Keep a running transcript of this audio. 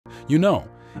You know,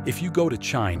 if you go to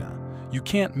China, you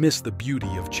can't miss the beauty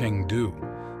of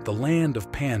Chengdu, the land of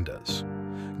pandas.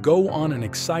 Go on an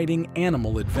exciting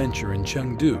animal adventure in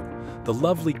Chengdu, the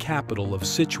lovely capital of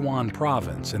Sichuan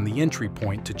province and the entry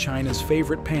point to China's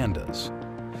favorite pandas.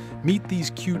 Meet these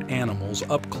cute animals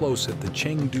up close at the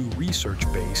Chengdu research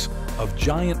base of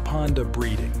giant panda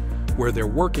breeding, where they're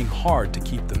working hard to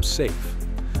keep them safe.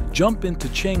 Jump into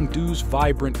Chengdu's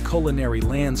vibrant culinary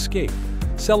landscape,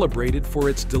 celebrated for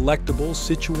its delectable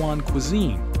Sichuan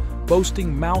cuisine,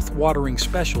 boasting mouth-watering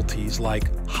specialties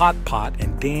like hotpot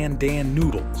and dan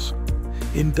noodles.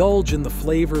 Indulge in the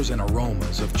flavors and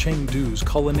aromas of Chengdu's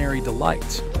culinary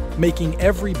delights, making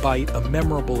every bite a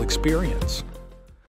memorable experience.